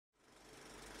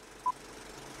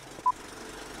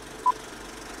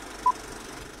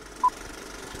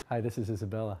Hi, this is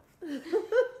Isabella.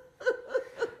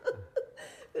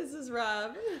 This is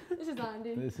Rob. This is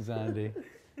Andy. This is Andy.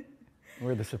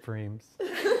 We're the Supremes.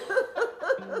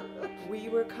 We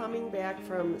were coming back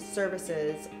from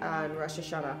services on Rosh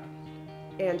Hashanah,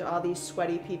 and all these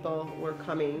sweaty people were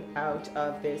coming out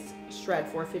of this Shred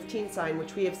 415 sign,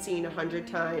 which we have seen 100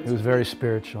 times. It was very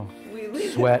spiritual.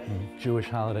 Sweat and Jewish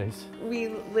holidays. We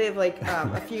live like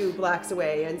a few blocks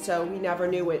away, and so we never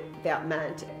knew what that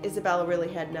meant. Isabella really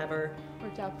had never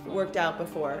worked out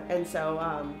before, and so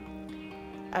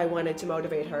I wanted to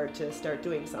motivate her to start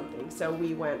doing something. So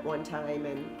we went one time,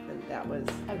 and that was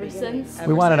ever since.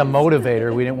 We wanted to motivate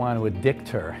her. We didn't want to addict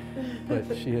her,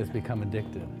 but she has become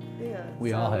addicted. Yeah,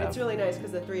 we all have. It's really nice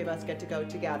because the three of us get to go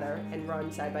together and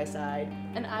run side by side.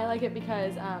 And I like it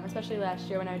because, especially last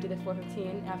year when I would do the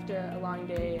 415, after a long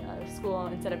day of school,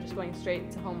 instead of just going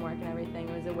straight to homework and everything,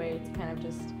 it was a way to kind of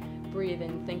just breathe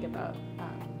and think about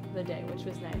the day, which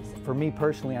was nice. For me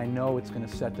personally, I know it's going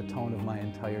to set the tone of my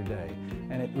entire day,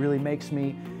 and it really makes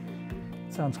me,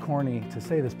 it sounds corny to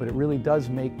say this, but it really does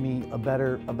make me a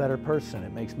better person.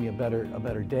 It makes me a better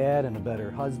dad and a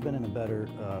better husband and a better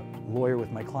lawyer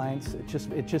with my clients. It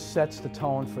just sets the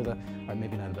tone for the, or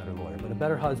maybe not a better lawyer, but a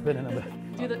better husband and a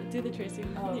better. do the Tracy.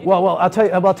 Well, I'll tell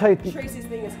you. Tracy's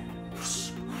thing is.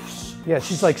 Yeah,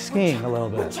 she's like skiing a little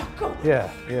bit. Yeah.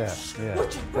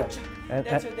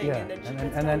 That's her thing,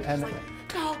 and then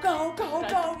go,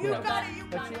 you got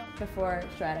it. Before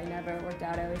Shred, I never worked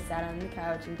out. I always sat on the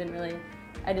couch and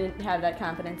I didn't have that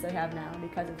confidence I have now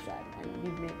because of Shred, and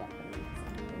you've made that for me.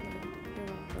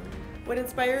 What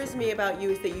inspires me about you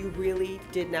is that you really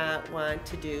did not want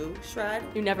to do Shred.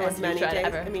 You never wanted to do Shred,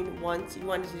 ever. I mean, once you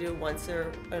wanted to do it once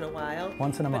or in a while.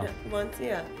 Once in a month. Once,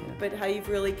 yeah. But how you've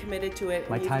really committed to it.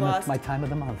 My time of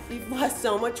the month. You've lost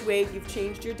so much weight. You've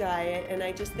changed your diet, and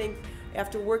I just think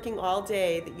after working all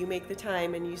day that you make the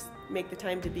time, and you make the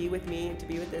time to be with me and to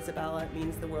be with Isabella. It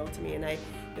means the world to me, and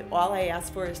all I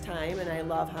ask for is time, and I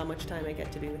love how much time I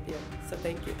get to be with you. So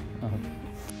thank you.